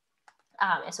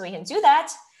 And so we can do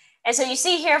that. And so you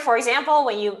see here, for example,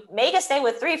 when you make a state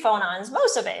with 3 phonons,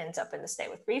 most of it ends up in the state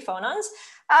with 3 phonons,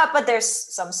 but there's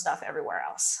some stuff everywhere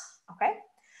else, okay?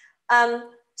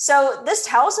 So this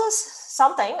tells us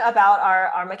something about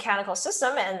our mechanical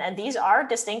system, and these are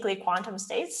distinctly quantum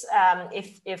states.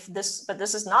 But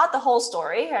this is not the whole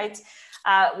story, right?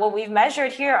 What we've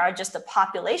measured here are just the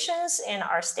populations in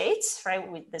our states,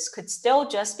 right? This could still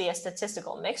just be a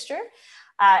statistical mixture.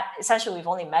 Essentially, we've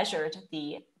only measured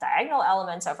the diagonal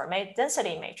elements of our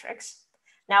density matrix.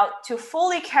 Now, to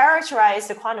fully characterize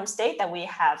the quantum state that we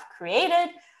have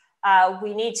created,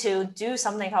 we need to do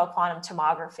something called quantum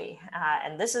tomography.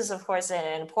 And this is, of course,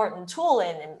 an important tool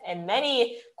in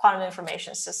many quantum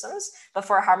information systems. But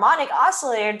for a harmonic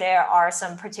oscillator, there are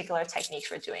some particular techniques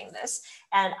for doing this.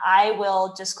 And I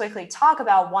will just quickly talk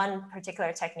about one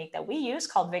particular technique that we use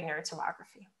called Wigner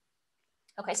tomography.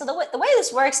 Okay, so the way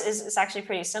this works is actually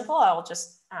pretty simple. I'll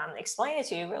just explain it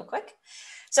to you real quick.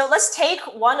 So let's take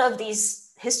one of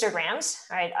these histograms,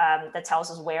 right, that tells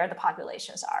us where the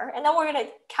populations are. And then we're going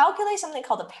to calculate something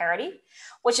called the parity,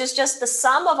 which is just the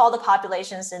sum of all the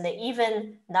populations in the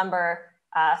even number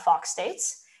Fock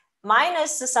states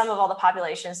minus the sum of all the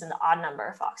populations in the odd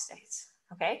number Fock states.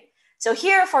 Okay, so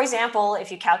here, for example,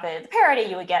 if you calculated the parity,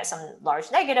 you would get some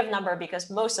large negative number because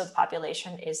most of the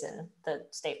population is in the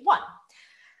state 1.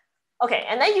 Okay,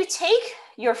 and then you take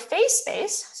your phase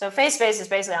space. So phase space is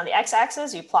basically on the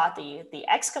x-axis, you plot the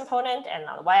x component, and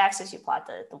on the y-axis, you plot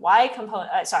the y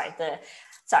component. On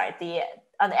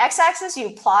the x-axis, you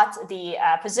plot the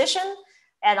position,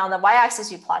 and on the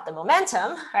y-axis, you plot the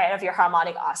momentum, right, of your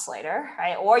harmonic oscillator,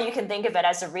 right? Or you can think of it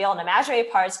as the real and imaginary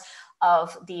parts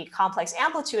of the complex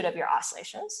amplitude of your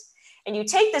oscillations. And you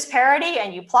take this parity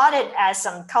and you plot it as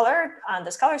some color on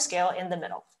this color scale in the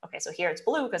middle. Okay, so here it's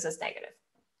blue because it's negative.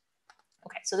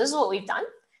 Okay, so this is what we've done.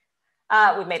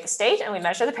 We've made the state and we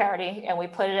measure the parity and we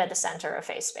put it at the center of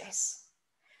phase space.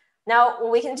 Now,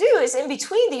 what we can do is in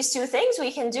between these two things,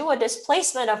 we can do a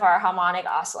displacement of our harmonic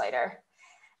oscillator.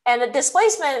 And the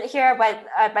displacement here, by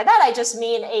that, I just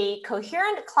mean a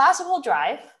coherent classical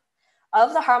drive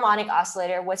of the harmonic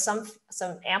oscillator with some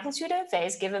amplitude and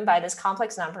phase given by this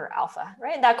complex number alpha,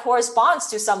 right? And that corresponds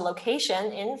to some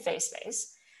location in phase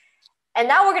space. And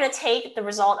now we're going to take the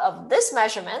result of this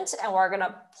measurement and we're going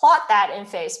to plot that in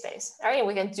phase space. All right, and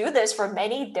we can do this for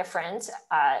many different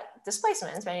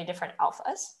displacements, many different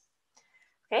alphas.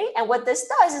 Okay, and what this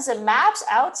does is it maps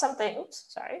out something,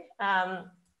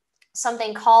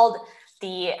 something called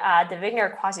the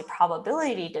Wigner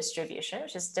quasi-probability distribution,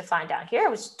 which is defined down here,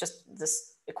 which just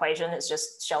this equation is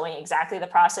just showing exactly the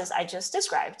process I just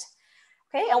described.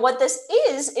 Okay, and what this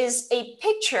is a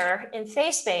picture in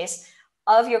phase space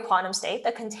of your quantum state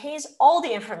that contains all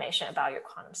the information about your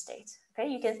quantum state. Okay,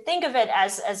 you can think of it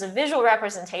as a visual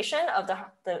representation of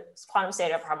the quantum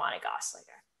state of a harmonic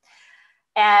oscillator.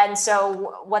 And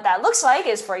so what that looks like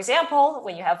is, for example,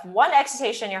 when you have one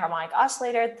excitation in your harmonic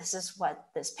oscillator, this is what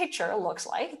this picture looks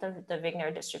like, the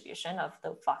Wigner distribution of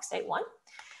the Fock state 1.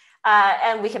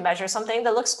 And we can measure something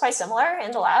that looks quite similar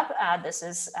in the lab. This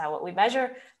is what we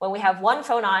measure when we have one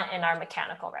phonon in our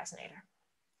mechanical resonator.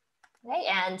 Okay,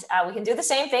 and we can do the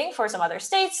same thing for some other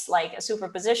states, like a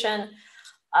superposition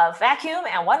of vacuum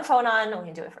and one phonon. We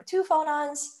can do it for two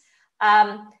phonons.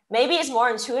 Maybe it's more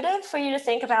intuitive for you to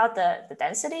think about the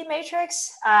density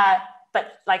matrix.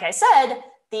 But like I said,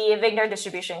 the Wigner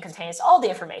distribution contains all the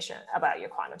information about your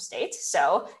quantum state.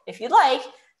 So if you like,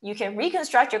 you can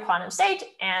reconstruct your quantum state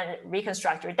and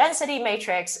reconstruct your density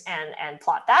matrix and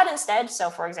plot that instead. So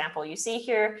for example, you see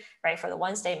here, right, for the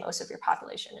one state, most of your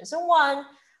population is a 1.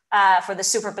 For the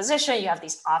superposition, you have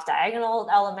these off-diagonal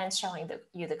elements showing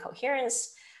you the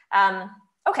coherence.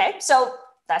 Okay, so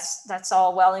that's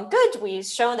all well and good. We've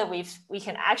shown that we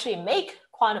can actually make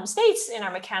quantum states in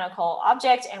our mechanical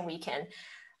object, and we can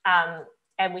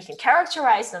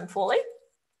characterize them fully.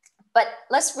 But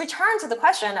let's return to the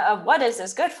question of what is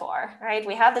this good for, right?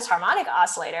 We have this harmonic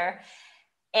oscillator,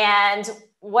 and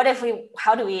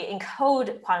how do we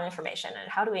encode quantum information, and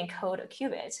how do we encode a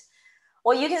qubit?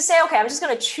 Well, you can say, okay, I'm just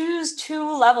going to choose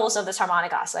 2 levels of this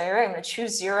harmonic oscillator. I'm going to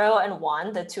choose 0 and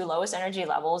 1, the 2 lowest energy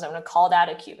levels. I'm going to call that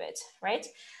a qubit, right?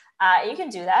 You can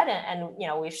do that, and you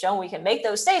know, we've shown we can make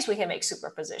those states. We can make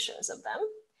superpositions of them.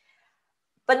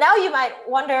 But now you might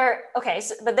wonder, okay,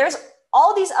 but there's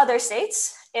all these other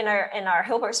states in our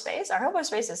Hilbert space. Our Hilbert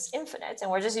space is infinite,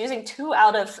 and we're just using 2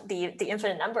 out of the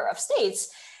infinite number of states.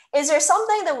 Is there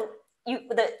something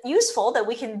that useful that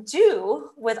we can do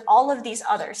with all of these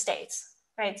other states,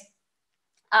 right?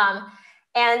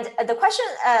 And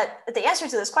the answer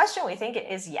to this question, we think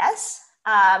is yes.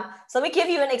 So let me give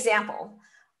you an example.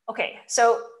 Okay,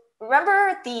 so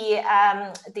remember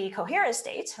the coherent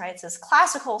state, right? It's this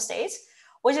classical state,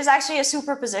 which is actually a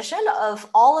superposition of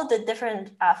all of the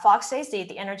different Fock states,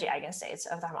 the energy eigenstates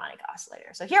of the harmonic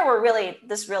oscillator. So here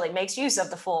this really makes use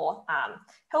of the full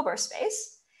Hilbert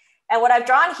space. And what I've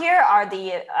drawn here are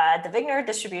the Wigner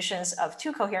distributions of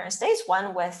 2 coherent states,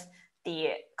 one with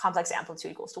the complex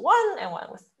amplitude equals to 1 and one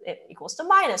with it equals to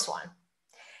 -1.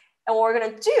 And what we're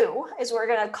going to do is we're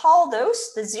going to call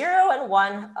those the 0 and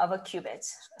 1 of a qubit.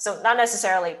 So not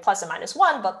necessarily plus and minus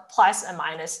 1, but plus and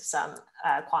minus some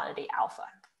quantity alpha.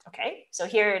 Okay, so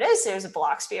here it is. There's a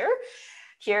Bloch sphere.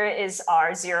 Here is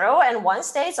our 0 and 1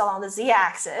 states along the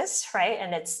z-axis, right?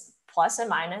 And it's plus and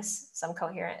minus some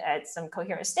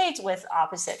coherent states with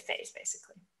opposite phase,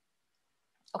 basically.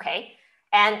 Okay,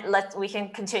 and we can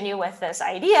continue with this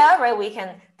idea, right? We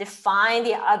can define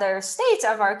the other states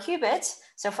of our qubit.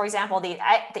 So for example, the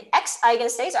X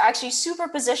eigenstates are actually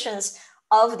superpositions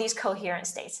of these coherent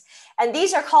states. And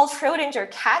these are called Schrödinger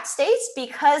cat states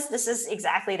because this is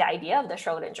exactly the idea of the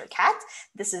Schrödinger cat.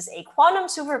 This is a quantum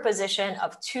superposition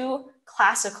of 2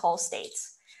 classical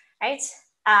states, right?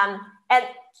 And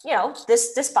you know,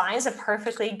 this defines a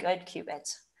perfectly good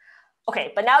qubit.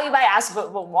 Okay, but now you might ask,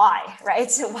 but why, right?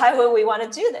 So why would we want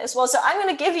to do this? Well, so I'm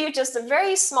going to give you just a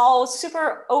very small,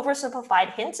 super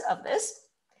oversimplified hint of this.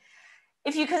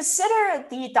 If you consider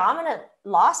the dominant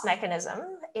loss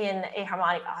mechanism in a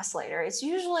harmonic oscillator, it's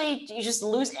usually you just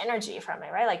lose energy from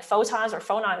it, right? Like photons or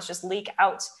phonons just leak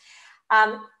out.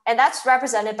 And that's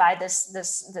represented by this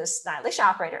annihilation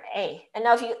operator A. And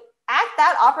now if you act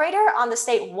that operator on the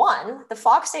state 1, the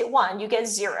Fock state 1, you get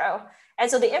 0. And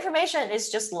so the information is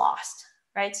just lost,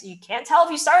 right? So you can't tell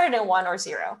if you started in 1 or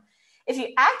 0. If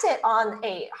you act it on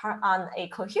a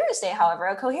coherent state, however,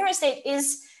 a coherent state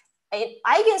is an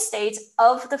eigenstate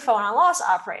of the phonon loss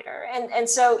operator. And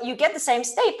so you get the same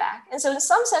state back. And so in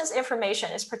some sense,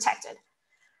 information is protected.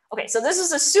 Okay, so this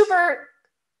is a super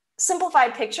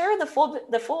simplified picture.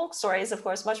 The full story is, of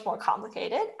course, much more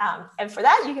complicated. And for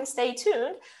that, you can stay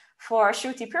tuned for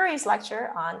Shruti Puri's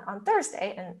lecture on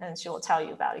Thursday, and she will tell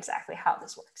you about exactly how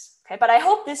this works. Okay, but I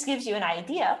hope this gives you an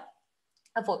idea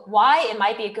of why it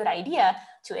might be a good idea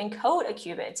to encode a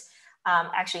qubit,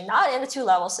 actually not in the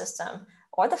 2-level system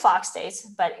or the Fock states,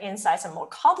 but inside some more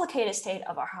complicated state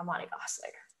of our harmonic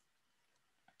oscillator.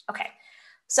 Okay,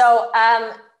 so,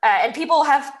 and people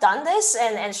have done this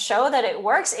and show that it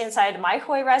works inside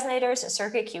microwave resonators and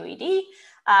circuit QED.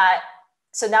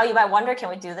 So now you might wonder, can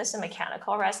we do this in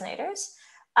mechanical resonators?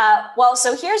 Well,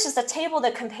 so here's just a table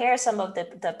that compares some of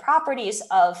the properties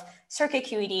of circuit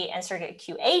QED and circuit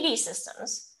QAD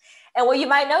systems. And what you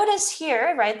might notice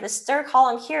here, right, this third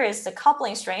column here is the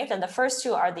coupling strength, and the first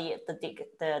 2 are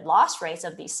the loss rates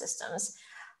of these systems.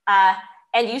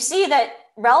 And you see that,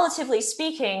 relatively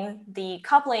speaking, the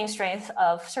coupling strength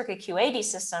of circuit QAD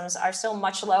systems are still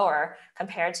much lower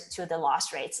compared to the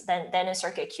loss rates than in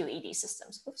circuit QED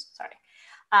systems. Oops, sorry.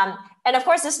 And of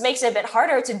course, this makes it a bit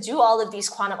harder to do all of these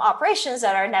quantum operations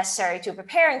that are necessary to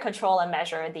prepare and control and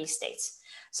measure these states.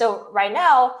 So right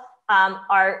now,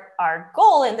 our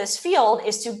goal in this field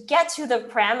is to get to the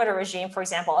parameter regime, for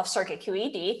example, of circuit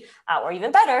QED, or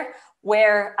even better,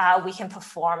 where we can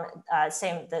perform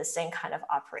the same kind of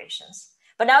operations.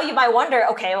 But now you might wonder,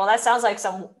 okay, well, that sounds like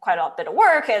quite a bit of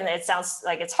work, and it sounds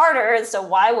like it's harder. So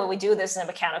why would we do this in a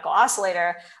mechanical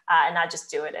oscillator and not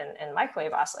just do it in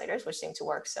microwave oscillators, which seem to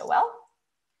work so well?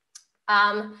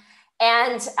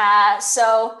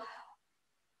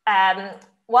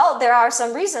 Well, there are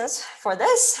some reasons for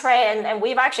this, right? And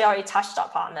we've actually already touched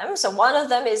upon them. So one of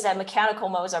them is that mechanical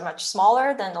modes are much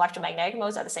smaller than electromagnetic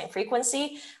modes at the same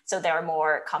frequency. So they're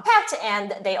more compact,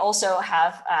 and they also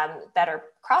have better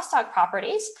crosstalk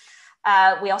properties.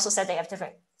 We also said they have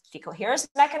different decoherence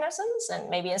mechanisms, and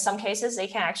maybe in some cases they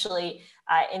can actually,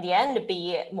 in the end,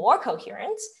 be more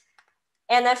coherent.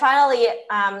 And then finally,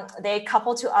 they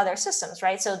couple to other systems,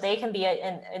 right? So they can be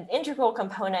an integral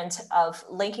component of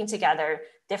linking together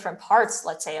different parts,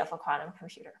 let's say, of a quantum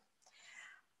computer.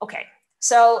 Okay,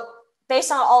 so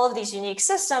based on all of these unique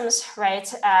systems,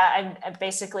 right, I've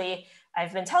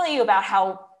been telling you about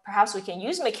how perhaps we can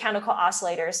use mechanical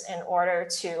oscillators in order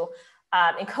to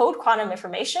encode quantum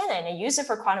information and use it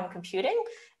for quantum computing,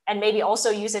 and maybe also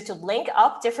use it to link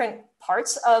up different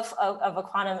parts of a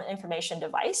quantum information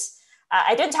device.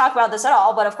 I didn't talk about this at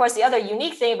all, but of course, the other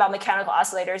unique thing about mechanical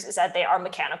oscillators is that they are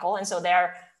mechanical. And so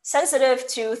they're sensitive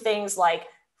to things like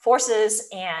forces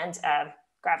and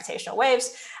gravitational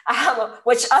waves,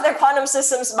 which other quantum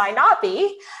systems might not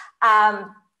be.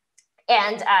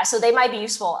 So they might be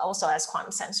useful also as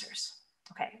quantum sensors.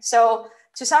 Okay, so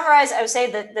to summarize, I would say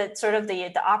that sort of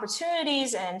the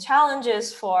opportunities and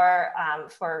challenges for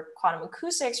quantum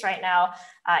acoustics right now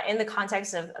in the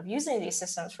context of using these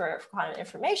systems for quantum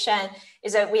information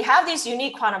is that we have these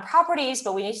unique quantum properties,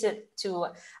 but we need to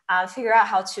figure out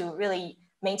how to really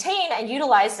maintain and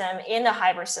utilize them in a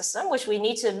hybrid system, which we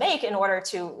need to make in order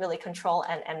to really control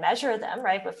and measure them,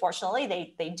 right? But fortunately,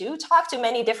 they do talk to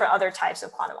many different other types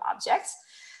of quantum objects.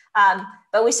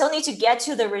 But we still need to get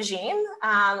to the regime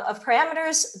of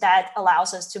parameters that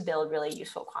allows us to build really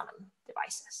useful quantum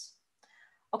devices.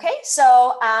 Okay,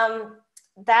 so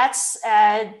that's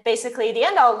basically the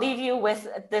end. I'll leave you with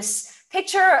this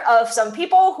picture of some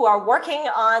people who are working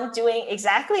on doing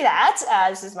exactly that.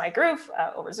 This is my group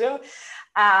over Zoom.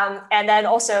 And then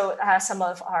also some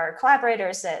of our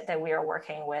collaborators that we are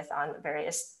working with on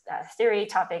various theory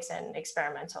topics and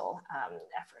experimental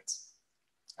efforts.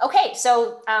 Okay,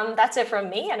 so that's it from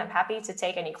me, and I'm happy to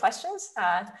take any questions.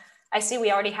 I see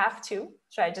we already have two.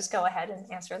 Should I just go ahead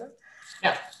and answer them?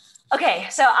 Yeah. Okay,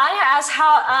 so I asked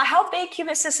how big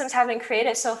qubit systems have been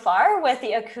created so far with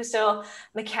the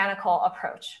acousto-mechanical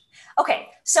approach. Okay,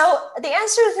 so the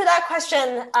answer to that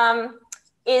question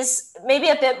is maybe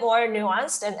a bit more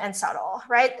nuanced and subtle,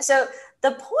 right? So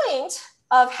the point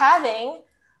of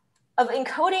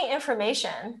encoding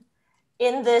information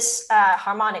in this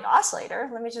harmonic oscillator,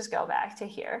 let me just go back to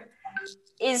here,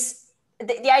 is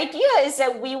the idea is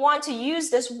that we want to use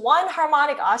this one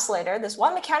harmonic oscillator, this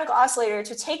one mechanical oscillator,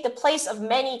 to take the place of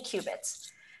many qubits,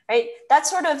 right? That's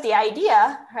sort of the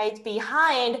idea, right,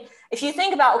 behind, if you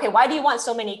think about, okay, why do you want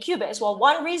so many qubits? Well,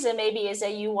 one reason maybe is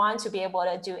that you want to be able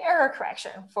to do error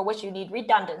correction, for which you need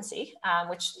redundancy,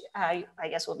 which I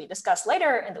guess will be discussed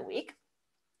later in the week,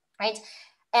 right?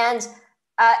 And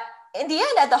in the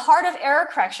end, at the heart of error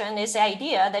correction is the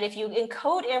idea that if you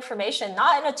encode information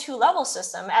not in a two-level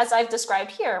system, as I've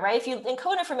described here, right? If you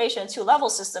encode information in a two-level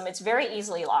system, it's very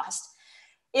easily lost.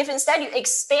 If instead you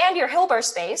expand your Hilbert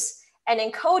space and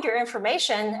encode your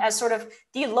information as sort of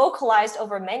delocalized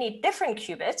over many different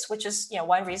qubits, which is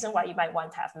one reason why you might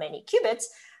want to have many qubits,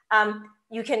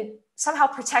 you can somehow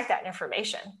protect that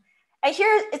information. And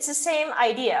here it's the same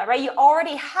idea, right? You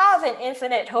already have an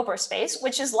infinite Hilbert space,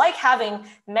 which is like having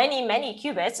many, many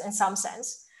qubits in some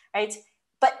sense, right?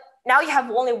 But now you have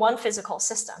only one physical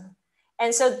system.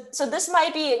 And so this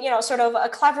might be, sort of a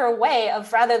clever way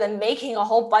of, rather than making a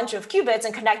whole bunch of qubits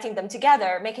and connecting them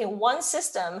together, making one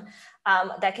system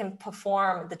that can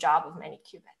perform the job of many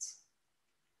qubits.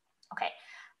 Okay.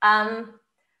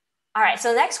 All right, so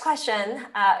the next question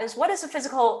is, what is the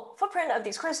physical footprint of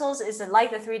these crystals? Is it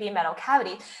like the 3D metal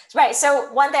cavity? Right,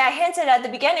 so one thing I hinted at the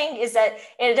beginning is that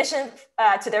in addition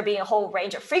to there being a whole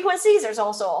range of frequencies, there's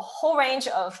also a whole range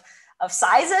of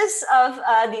sizes of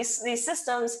these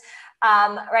systems,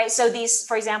 right? So these,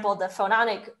 for example, the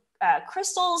phononic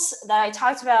crystals that I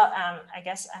talked about, I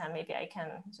guess maybe I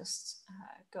can just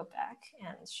go back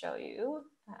and show you.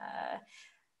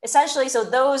 Essentially, so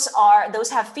those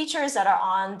have features that are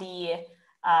on the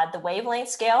wavelength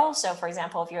scale. So for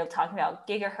example, if you're talking about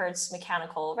gigahertz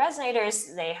mechanical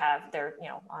resonators, they're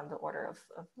on the order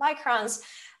of microns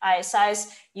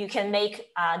size. You can make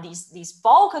these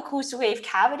bulk acoustic wave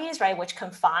cavities, right, which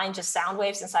confine just sound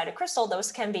waves inside a crystal.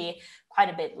 Those can be quite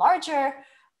a bit larger.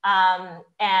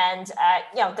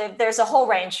 There's a whole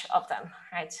range of them,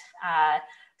 right?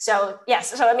 So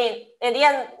yes, so I mean, in the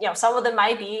end, some of them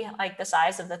might be like the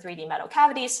size of the 3D metal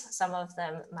cavities. Some of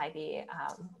them might be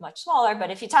much smaller. But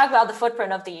if you talk about the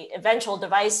footprint of the eventual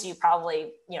device, you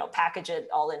probably package it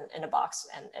all in a box,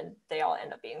 and they all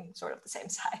end up being sort of the same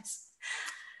size.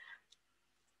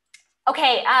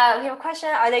 Okay, we have a question.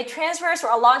 Are they transverse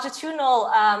or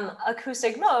longitudinal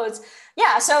acoustic modes?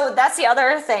 Yeah, so that's the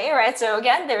other thing, right? So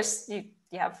again,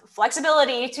 you have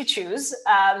flexibility to choose.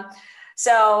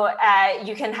 So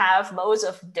you can have modes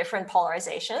of different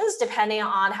polarizations depending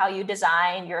on how you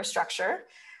design your structure.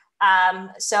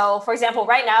 So for example,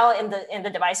 right now in the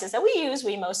devices that we use,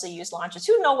 we mostly use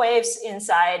longitudinal waves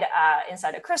inside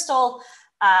a crystal.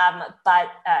 But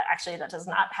actually that does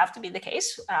not have to be the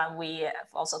case. We have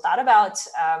also thought about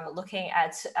looking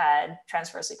at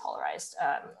transversely polarized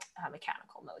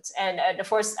mechanical modes. And of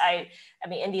course, I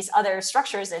mean, in these other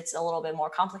structures, it's a little bit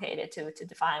more complicated to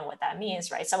define what that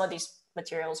means, right? Some of these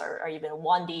materials are even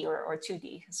 1D or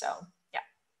 2D. So yeah.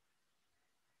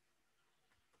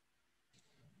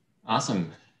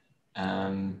 Awesome.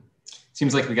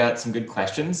 Seems like we got some good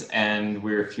questions, and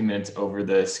we're a few minutes over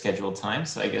the scheduled time.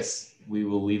 So I guess we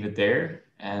will leave it there.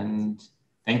 And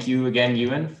thank you again,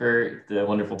 Yiwen, for the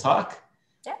wonderful talk.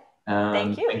 Yeah,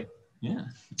 thank you. Yeah.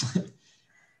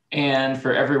 And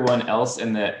for everyone else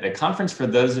in the conference, for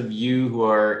those of you who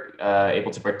are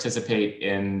able to participate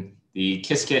in the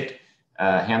Qiskit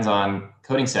hands-on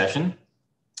coding session,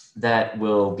 that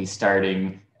will be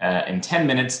starting in 10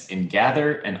 minutes in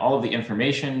Gather, and all of the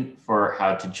information for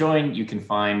how to join you can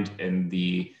find in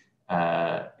the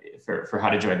for how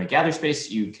to join the Gather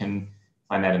space. You can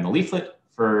find that in the leaflet.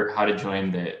 For how to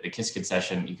join the Qiskit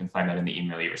session, you can find that in the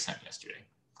email you were sent yesterday.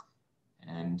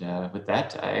 And with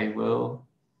that, I will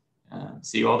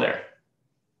see you all there.